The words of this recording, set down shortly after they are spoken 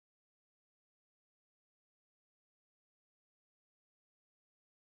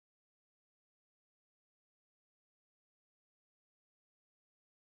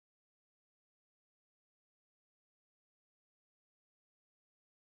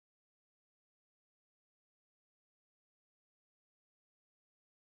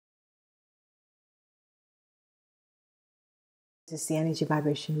This is the energy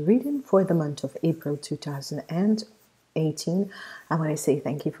vibration reading for the month of April 2018. I want to say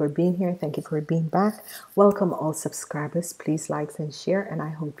thank you for being here. Thank you for being back. Welcome all subscribers. Please like and share, and I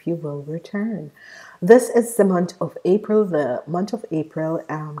hope you will return. This is the month of April. The month of April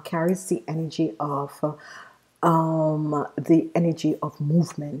carries the energy of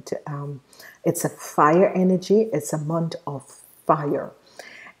movement. It's a fire energy. It's a month of fire.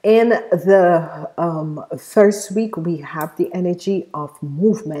 In the first week, we have the energy of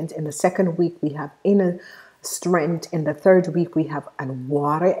movement. In the second week, we have inner strength. In the third week, we have a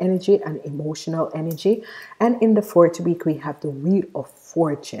water energy and emotional energy. And in the fourth week, we have the Wheel of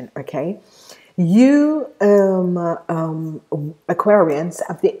Fortune. Okay. You Aquarians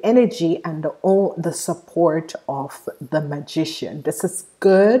have the energy and the support of the magician. This is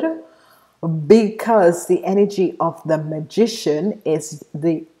good, because the energy of the magician is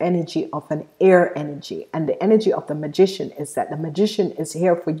the energy of an air energy, and the energy of the magician is that the magician is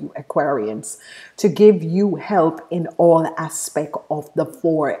here for you Aquarians to give you help in all aspect of the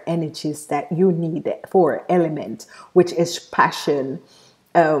four energies that you need, four element, which is passion,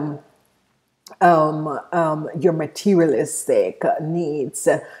 your materialistic needs,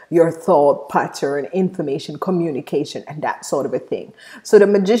 your thought pattern, information, communication, and that sort of a thing. So the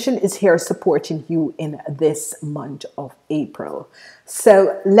magician is here supporting you in this month of April.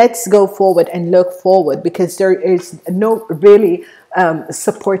 So let's go forward and look forward, because there is no really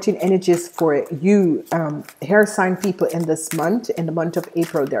supporting energies for you hair sign people in this month. In the month of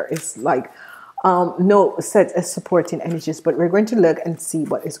April, there is like no set of supporting energies, but we're going to look and see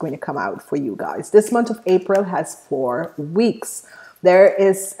what is going to come out for you guys. This month of April has 4 weeks. There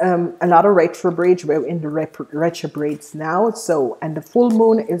is a lot of retrogrades. We're in the retrogrades now. So, and the full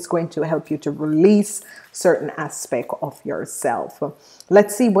moon is going to help you to release certain aspect of yourself.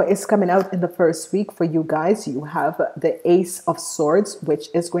 Let's see what is coming out in the first week for you guys. You have the Ace of Swords, which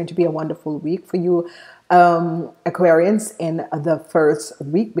is going to be a wonderful week for you Aquarians in the first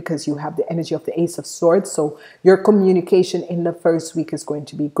week, because you have the energy of the Ace of Swords. So your communication in the first week is going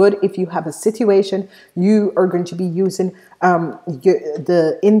to be good. If you have a situation, you are going to be using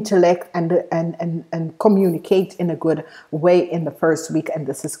the intellect and communicate in a good way in the first week, and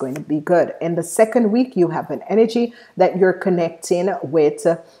this is going to be good. In the second week, you have an energy that you're connecting with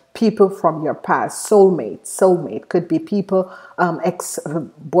people from your past. Soulmate could be people,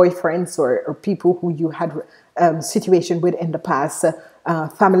 ex-boyfriends, or people who you had situation with in the past,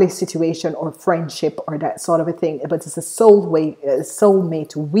 family situation or friendship or that sort of a thing. But it's a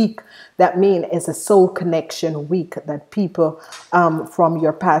soulmate week. That means it's a soul connection week, that people from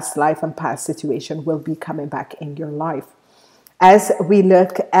your past life and past situation will be coming back in your life. As we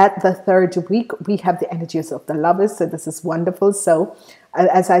look at the third week, we have the energies of the Lovers. So this is wonderful. So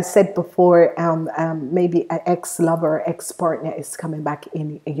as I said before, maybe an ex-lover, ex-partner is coming back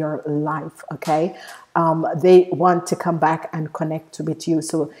in your life. Okay. They want to come back and connect with you.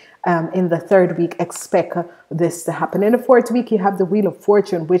 So in the third week, expect this to happen. In the fourth week, you have the Wheel of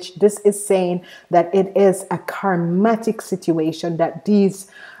Fortune, which this is saying that it is a karmatic situation, that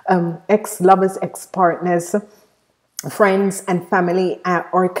these ex-lovers, ex-partners, friends and family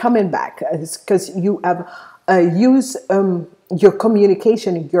are coming back, because you have used your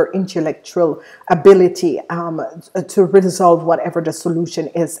communication, your intellectual ability to resolve whatever the solution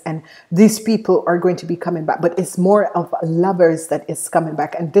is, and these people are going to be coming back. But it's more of lovers that is coming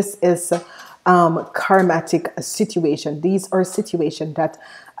back, and this is karmatic situation. These are situations that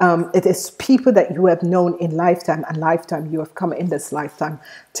it is people that you have known in lifetime, and lifetime you have come in this lifetime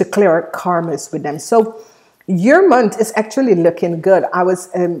to clear karmas with them. So your month is actually looking good. I was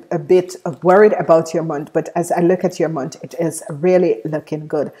a bit worried about your month, but as I look at your month, it is really looking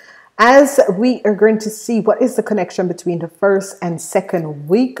good. As we are going to see what is the connection between the first and second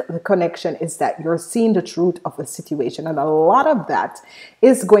week, the connection is that you're seeing the truth of a situation. And a lot of that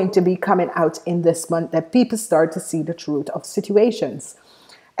is going to be coming out in this month, that people start to see the truth of situations.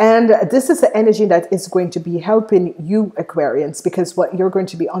 And this is the energy that is going to be helping you Aquarians, because what you're going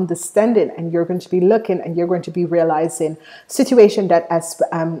to be understanding, and you're going to be looking, and you're going to be realizing situation that has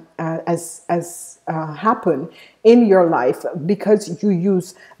happened in your life, because you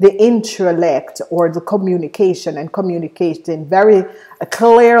use the intellect or the communication and communicating very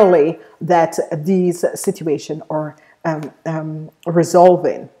clearly that these situations are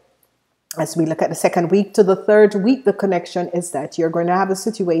resolving. As we look at the second week to the third week, the connection is that you're going to have a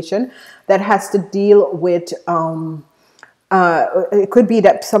situation that has to deal with It could be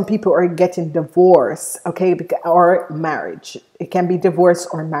that some people are getting divorced, okay, or marriage. It can be divorce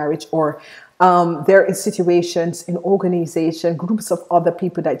or marriage, or there is situations in organization, groups of other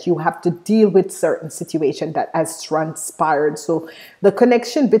people that you have to deal with certain situation that has transpired. So the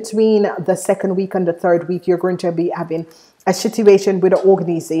connection between the second week and the third week, you're going to be having a situation with an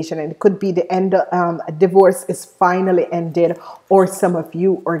organization, and it could be the end, a divorce is finally ended, or some of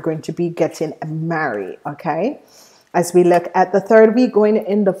you are going to be getting married, okay? As we look at the third week, going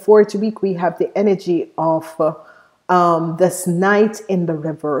in the fourth week, we have the energy of this Knight in the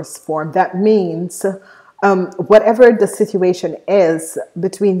reverse form. That means whatever the situation is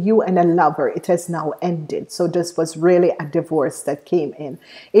between you and a lover, it has now ended. So this was really a divorce that came in.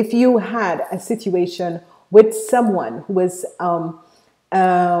 If you had a situation with someone who was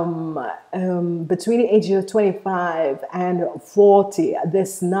between the ages of 25 and 40,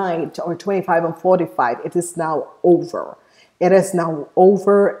 this night, or 25 and 45, it is now over. It is now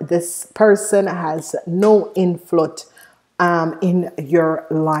over. This person has no influence in your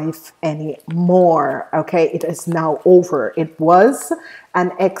life anymore. Okay, it is now over. It was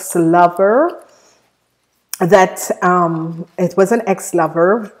an ex-lover that it was an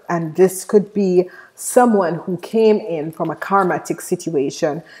ex-lover, and this could be someone who came in from a karmatic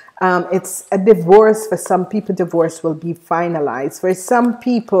situation. It's a divorce. For some people, divorce will be finalized. For some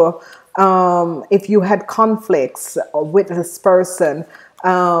people, if you had conflicts with this person,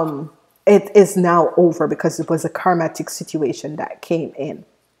 it is now over because it was a karmatic situation that came in.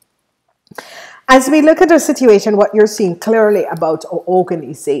 As we look at the situation, what you're seeing clearly about our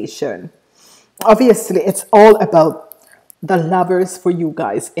organization, obviously it's all about the lovers for you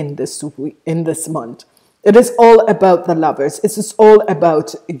guys in this month. It is all about the lovers. It is all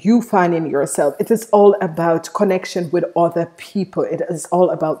about you finding yourself. It is all about connection with other people. It is all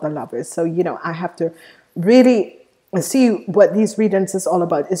about the lovers. So, you know, I have to really see what these readings is all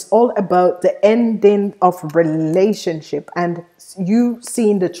about. It's all about the ending of relationship and you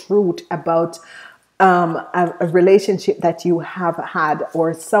seeing the truth about a relationship that you have had,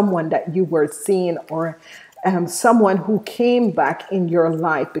 or someone that you were seeing, or someone who came back in your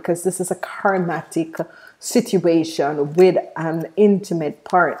life, because this is a karmatic situation with an intimate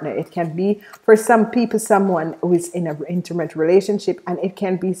partner. It can be for some people someone who is in an intimate relationship, and it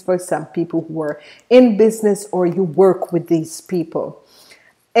can be for some people who are in business or you work with these people.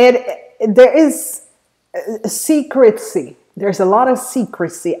 There is secrecy. There's a lot of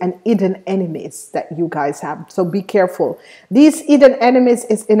secrecy and hidden enemies that you guys have. So be careful. These hidden enemies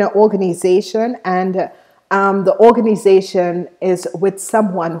is in an organization, and the organization is with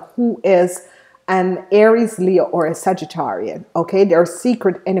someone who is an Aries, Leo, or a Sagittarian. Okay, they're a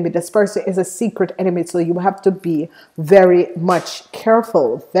secret enemy. This person is a secret enemy, so you have to be very much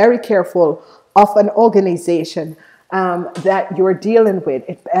careful, very careful of an organization that you're dealing with.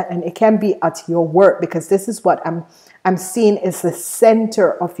 And it can be at your work, because this is what I'm seeing is the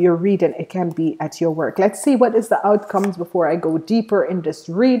center of your reading. It can be at your work. Let's see what is the outcomes before I go deeper in this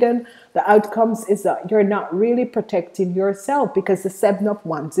reading. The outcomes is that you're not really protecting yourself, because the Seven of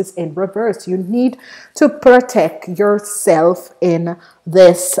Wands is in reverse. You need to protect yourself in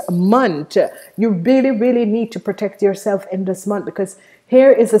this month. You really, really need to protect yourself in this month, because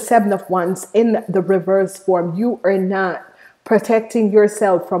here is the Seven of Wands in the reverse form. You are not protecting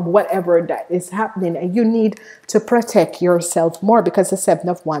yourself from whatever that is happening, and you need to protect yourself more, because the Seven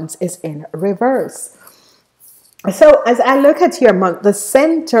of Wands is in reverse. So as I look at your month, the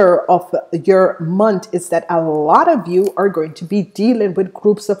center of your month is that a lot of you are going to be dealing with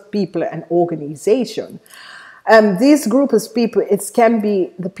groups of people and organization. These group of people, it can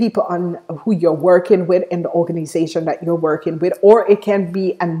be the people on who you're working with in the organization that you're working with, or it can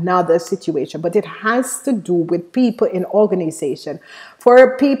be another situation, but it has to do with people in organization.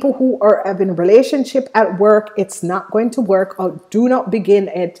 For people who are having a relationship at work, it's not going to work out. Do not begin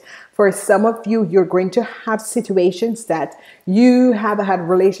it. For some of you, you're going to have situations that you have had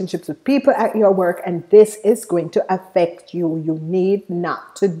relationships with people at your work, and this is going to affect you. You need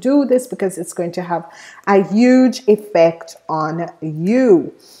not to do this, because it's going to have a huge effect on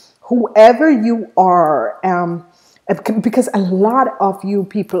you. Whoever you are, because a lot of you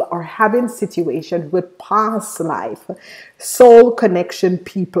people are having situations with past life, soul connection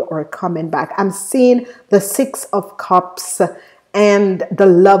people are coming back. I'm seeing the Six of Cups and the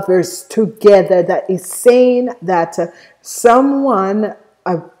Lovers together. That is saying that someone,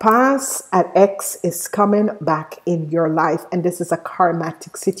 a past, an ex is coming back in your life, and this is a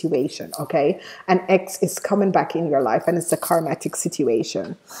karmatic situation. Okay, an ex is coming back in your life, and it's a karmatic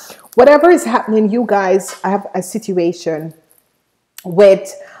situation. Whatever is happening, you guys have a situation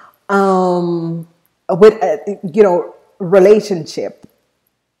with you know, relationship,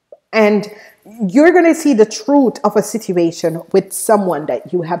 and you're going to see the truth of a situation with someone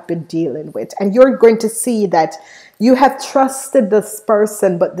that you have been dealing with. And you're going to see that you have trusted this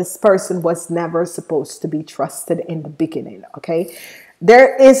person, but this person was never supposed to be trusted in the beginning. Okay.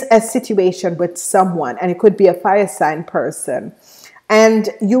 There is a situation with someone, and it could be a fire sign person, and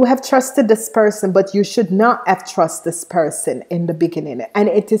you have trusted this person, but you should not have trusted this person in the beginning. And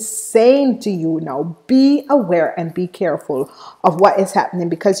it is saying to you now, be aware and be careful of what is happening,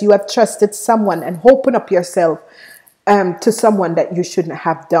 because you have trusted someone and open up yourself to someone that you shouldn't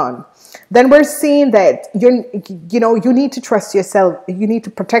have done. Then we're seeing that you need to trust yourself. You need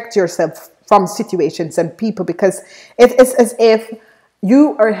to protect yourself from situations and people, because it is as if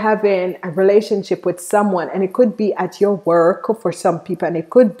you are having a relationship with someone, and it could be at your work for some people, and it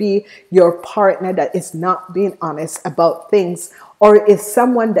could be your partner that is not being honest about things, or is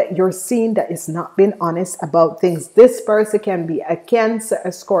someone that you're seeing that is not being honest about things. This person can be a Cancer,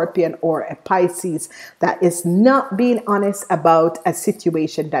 a Scorpion, or a Pisces that is not being honest about a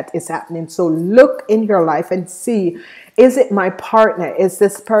situation that is happening. So look in your life and see, is it my partner? Is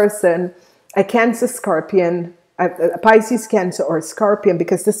this person a Cancer, Scorpion, a Pisces, Cancer, or Scorpion?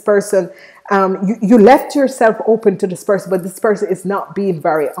 Because this person, you left yourself open to this person, but this person is not being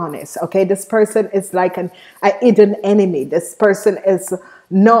very honest. Okay, this person is like a hidden enemy. This person is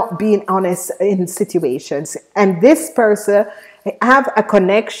not being honest in situations, and this person have a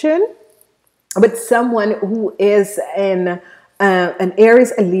connection with someone who is in an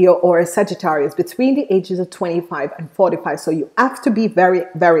Aries, a Leo, or a Sagittarius between the ages of 25 and 45. So you have to be very,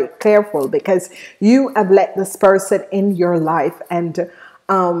 very careful, because you have let this person in your life, and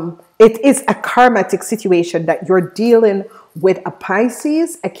it is a karmatic situation that you're dealing with a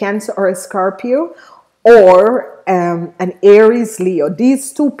Pisces, a Cancer, or a Scorpio, or an Aries, Leo.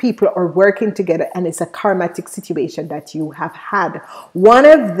 These two people are working together, and it's a karmatic situation that you have had. One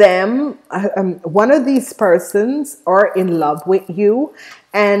of them, one of these persons are in love with you,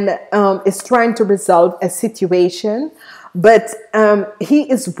 and is trying to resolve a situation, but he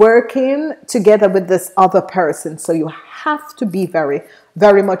is working together with this other person. So you have to be very,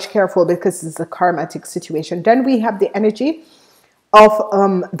 very much careful, because it's a karmatic situation. Then we have the energy of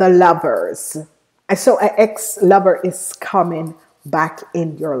the Lovers. So an ex-lover is coming back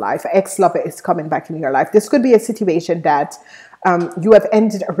in your life. An ex-lover is coming back in your life. This could be a situation that you have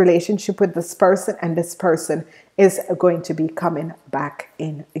ended a relationship with this person, and this person is going to be coming back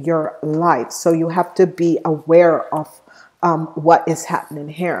in your life. So you have to be aware of what is happening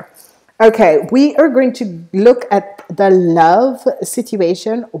here. Okay, we are going to look at the love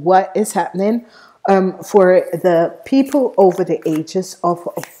situation, what is happening for the people over the ages of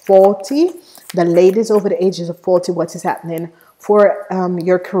 40. The ladies over the ages of 40, what is happening for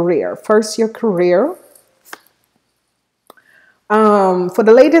your career? First, your career. For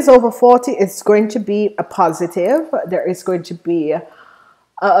the ladies over 40, it's going to be a positive. There is going to be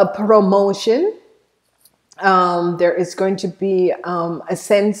a promotion. There is going to be a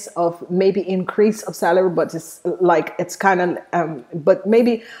sense of maybe increase of salary, but it's kind of, but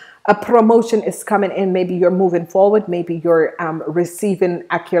maybe a promotion is coming in. Maybe you're moving forward. Maybe you're receiving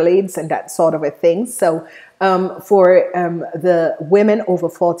accolades and that sort of a thing. So for the women over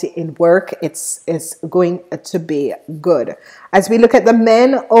 40 in work, it's going to be good. As we look at the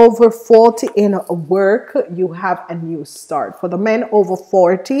men over 40 in work, you have a new start. For the men over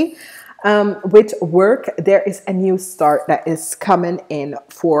 40 with work, there is a new start that is coming in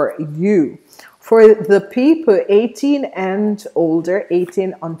for you. For the people 18 and older,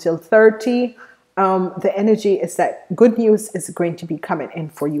 18 until 30, the energy is that good news is going to be coming in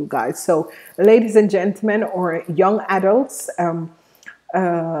for you guys. So ladies and gentlemen, or young adults,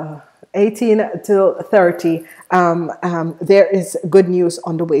 18 till 30, there is good news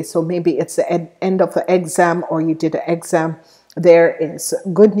on the way. So maybe it's the end of the exam, or you did an exam. There is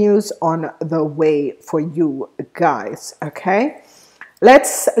good news on the way for you guys. Okay.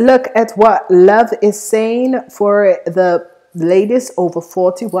 Let's look at what love is saying for the ladies over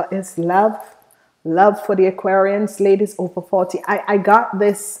 40. What is love? Love for the Aquarians, ladies over 40. I got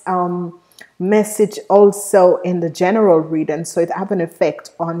this message also in the general reading, so it have an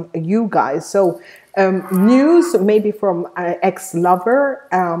effect on you guys. So news maybe from an ex-lover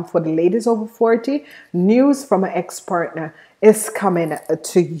for the ladies over 40. News from an ex-partner is coming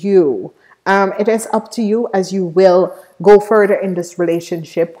to you. It is up to you as you will go further in this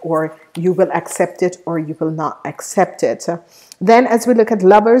relationship, or you will accept it or you will not accept it. Then as we look at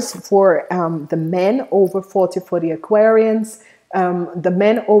lovers for the men over 40 for the Aquarians, The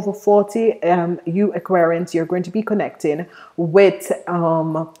men over 40, you Aquarians, you're going to be connecting with,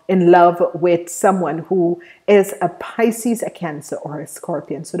 in love with someone who is a Pisces, a Cancer, or a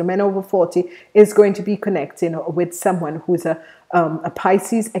Scorpion. So the men over 40 is going to be connecting with someone who's a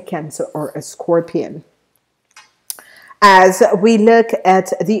Pisces, a Cancer, or a Scorpion. As we look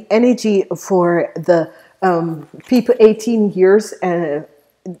at the energy for the people 18 years,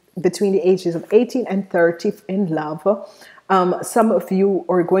 between the ages of 18 and 30 in love, some of you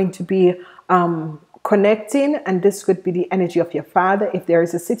are going to be connecting, and this could be the energy of your father. If there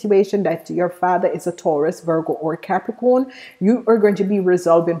is a situation that your father is a Taurus, Virgo, or Capricorn, you are going to be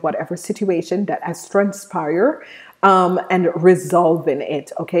resolving whatever situation that has transpired and resolving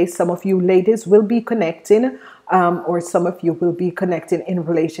it. Okay, some of you ladies will be connecting, or some of you will be connecting in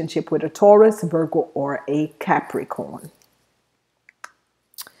relationship with a Taurus, Virgo, or a Capricorn.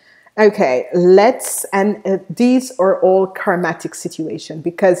 Okay, these are all karmatic situation,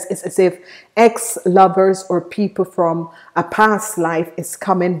 because it's as if ex-lovers or people from a past life is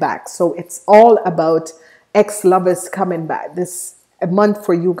coming back. So it's all about ex-lovers coming back. This month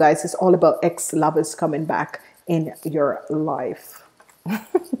for you guys is all about ex-lovers coming back in your life.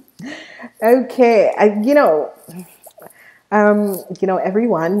 Okay, everyone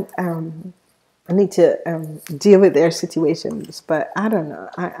need to deal with their situations, but I don't know.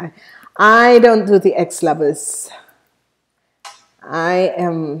 I don't do the ex-lovers.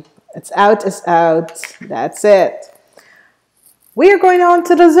 It's out, it's out. That's it. We are going on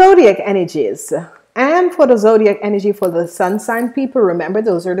to the zodiac energies. And for the zodiac energy for the sun sign people, remember,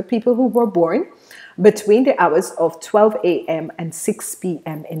 those are the people who were born between the hours of 12 a.m. and 6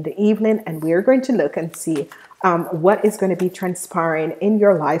 p.m. in the evening. And we are going to look and see what is going to be transpiring in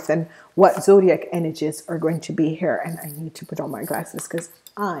your life and what zodiac energies are going to be here. And I need to put on my glasses because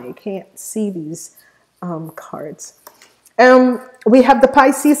I can't see these cards. We have the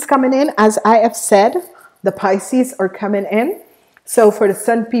Pisces coming in. As I have said, the Pisces are coming in. So for the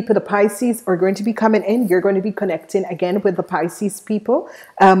sun people, the Pisces are going to be coming in. You're going to be connecting again with the Pisces people.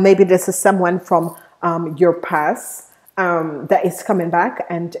 Maybe this is someone from your past that is coming back,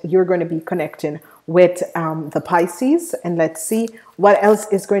 and you're going to be connecting with the Pisces. And let's see what else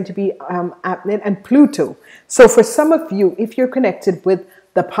is going to be happening. And Pluto. So for some of you, if you're connected with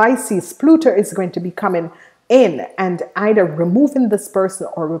the Pisces, Pluto is going to be coming in and either removing this person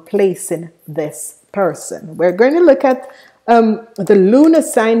or replacing this person. We're going to look at the lunar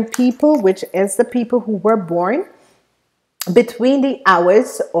sign people, which is the people who were born between the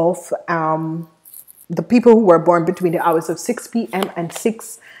hours of between the hours of 6 p.m. and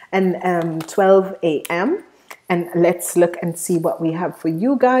 6 and 12 a.m. And let's look and see what we have for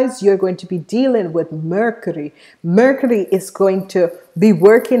you guys. You're going to be dealing with Mercury. Mercury is going to be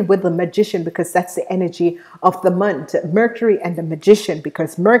working with the Magician, because that's the energy of the month. Mercury and the Magician,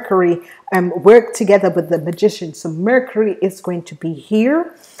 because Mercury work together with the Magician. So Mercury is going to be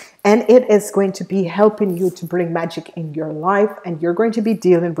here, and it is going to be helping you to bring magic in your life. And you're going to be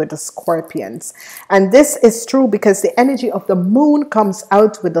dealing with the Scorpions. And this is true because the energy of the moon comes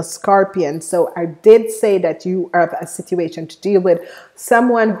out with the Scorpion. So I did say that you have a situation to deal with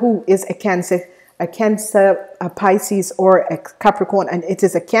someone who is a Cancer, a Pisces, or a Capricorn, and it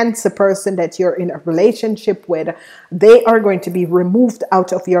is a Cancer person that you're in a relationship with. They are going to be removed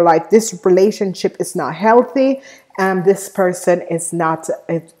out of your life. This relationship is not healthy. This person is not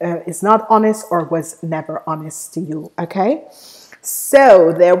honest, or was never honest to you. Okay,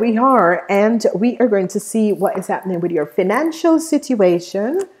 so there we are, and we are going to see what is happening with your financial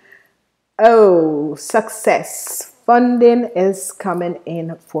situation. Oh, success. Funding is coming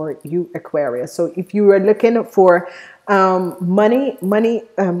in for you, Aquarius. So if you are looking for money,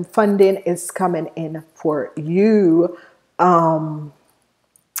 funding is coming in for you,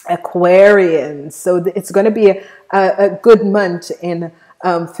 Aquarians. So it's going to be a good month in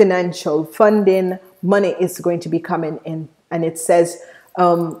financial funding. Money is going to be coming in, and it says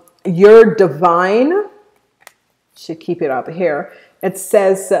your divine, should keep it up here. It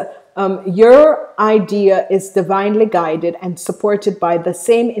says your idea is divinely guided and supported by the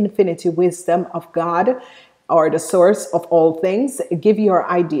same infinity wisdom of God, or the source of all things. Give your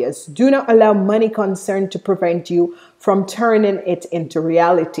ideas. Do not allow money concern to prevent you from turning it into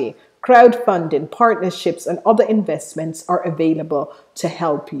reality. Crowdfunding, partnerships, and other investments are available to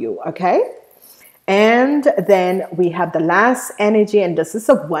help you. Okay. And then we have the last energy, and this is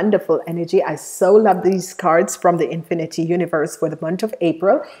a wonderful energy. I so love these cards from the Infinity Universe for the month of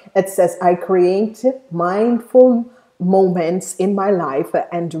April. It says, I create mindful moments in my life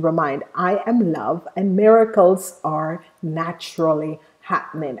and remind I am love, and miracles are naturally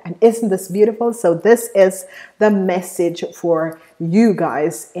happening. And isn't this beautiful? So this is the message for you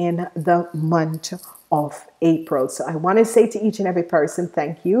guys in the month of April. So I want to say to each and every person,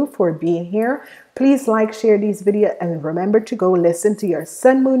 thank you for being here. Please like, share these videos, and remember to go listen to your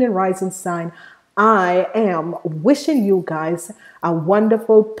sun, moon, and rising sign. I am wishing you guys a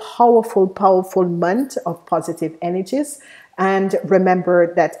wonderful, powerful, powerful month of positive energies. And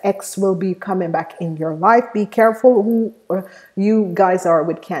remember that X will be coming back in your life. Be careful who you guys are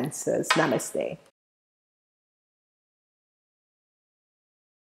with Cancers. Namaste.